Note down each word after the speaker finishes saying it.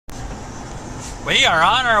We are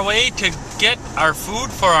on our way to get our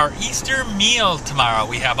food for our Easter meal tomorrow.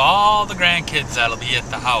 We have all the grandkids that'll be at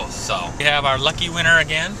the house. So we have our lucky winner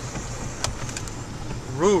again,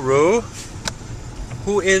 Ruru,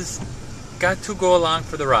 who is got to go along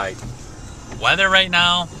for the ride. Weather right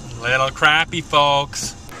now, little crappy,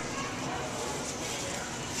 folks.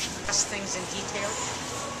 Things in detail.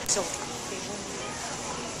 So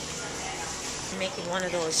making one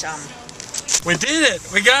of those We did it!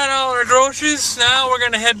 We got all our groceries. Now we're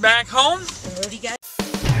gonna head back home. what do you got?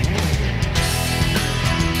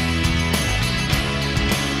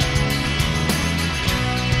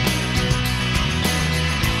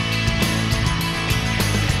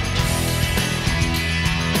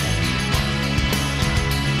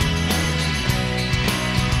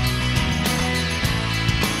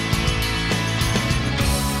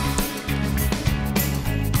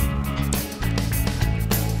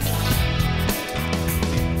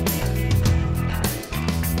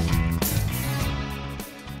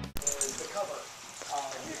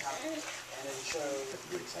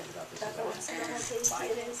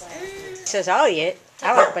 Says I'll eat it.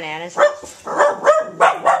 I like bananas.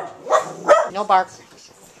 No bark.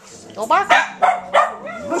 No bark.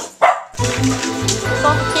 It's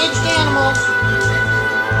all the caged animals.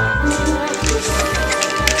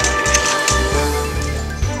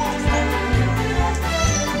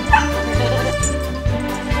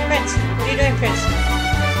 Prince, what are you doing, Prince?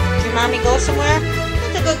 Did your mommy go somewhere?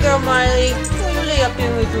 That's a good girl, Miley. Oh, you lay up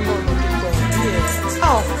there with your mama. Yeah.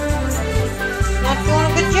 Oh. Not doing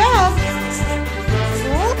a good job.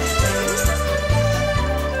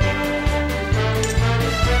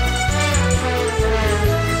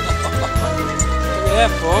 Look at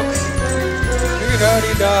that, folks. Look at all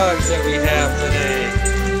these dogs that we have today.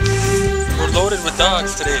 We're loaded with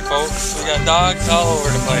dogs today, folks. We got dogs all over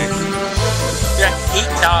the place. We got 8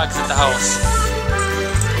 dogs at the house.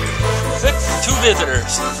 2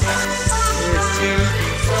 visitors. There's 2.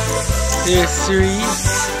 There's 3.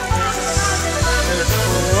 There's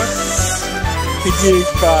 4. There's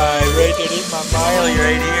 5. Right there. There's my Miley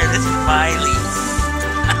right here. This is Miley.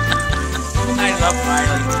 I love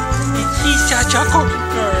Miley. He's such a good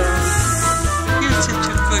girl. You're such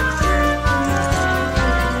a good girl.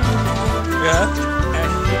 Yeah?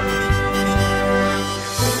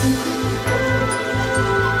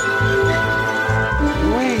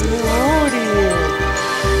 Wait, how old are you?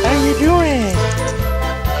 How you doing?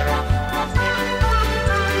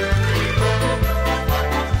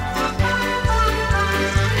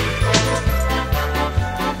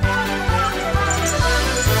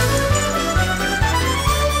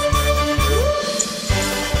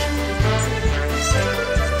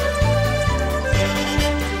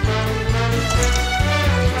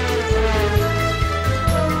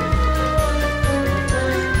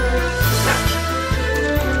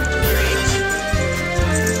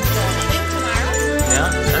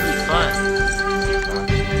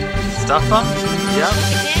 Stuff them? Yep.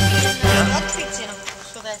 Yeah. Milk treats in them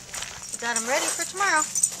so that we got them ready for tomorrow.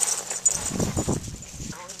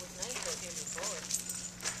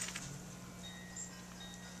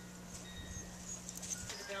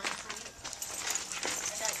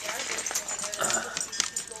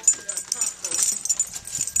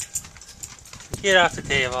 Get off the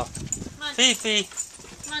table. Come on. Fifi.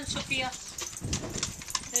 Come on, Sophia.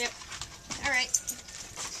 Yep. Alright.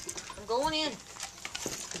 I'm going in.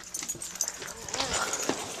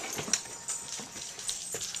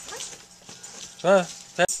 There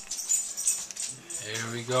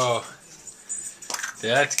we go.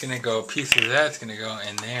 That's gonna go. A piece of that's gonna go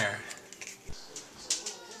in there.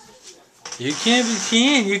 You can't be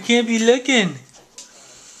seeing. You can't be looking.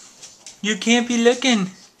 You can't be looking.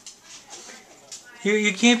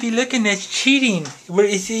 You can't be looking. That's cheating.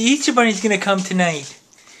 The Easter Bunny's gonna come tonight.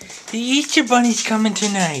 The Easter Bunny's coming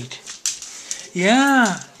tonight.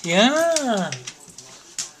 Yeah. Yeah.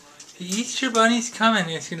 The Easter Bunny's coming.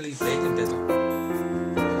 It's gonna leave bacon, doesn't it?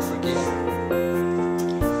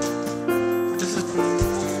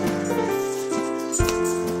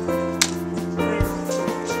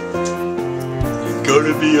 It's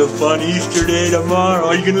gonna be a fun Easter day tomorrow.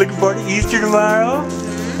 Are you gonna look forward to Easter tomorrow?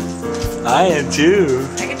 Mm-hmm. I am too.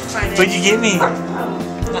 I get to find What'd you get me?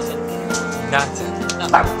 Nothing. Nothing.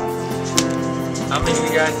 How many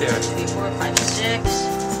you got there? 3, 4, 5, 6.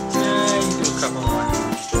 Yeah, you can do a couple more.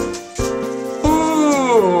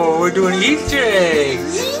 Ooh, we're doing Easter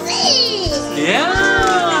eggs.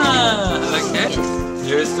 Yeah. Okay.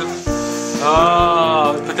 Here's the.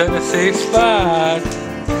 Oh, put that in a safe spot.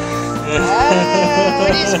 What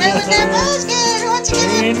are you smelling that basket? What's it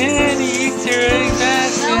And then Easter egg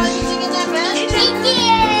basket. Now what you think in that basket?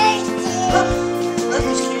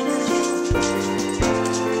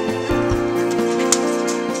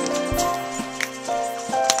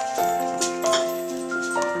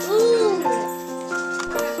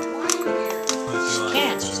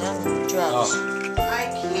 I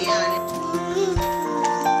can.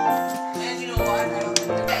 And you know what? I don't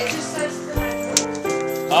think it just says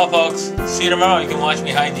Well, folks, see you tomorrow. You can watch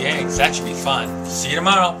me hide the eggs. That should be fun. See you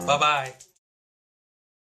tomorrow. Bye-bye.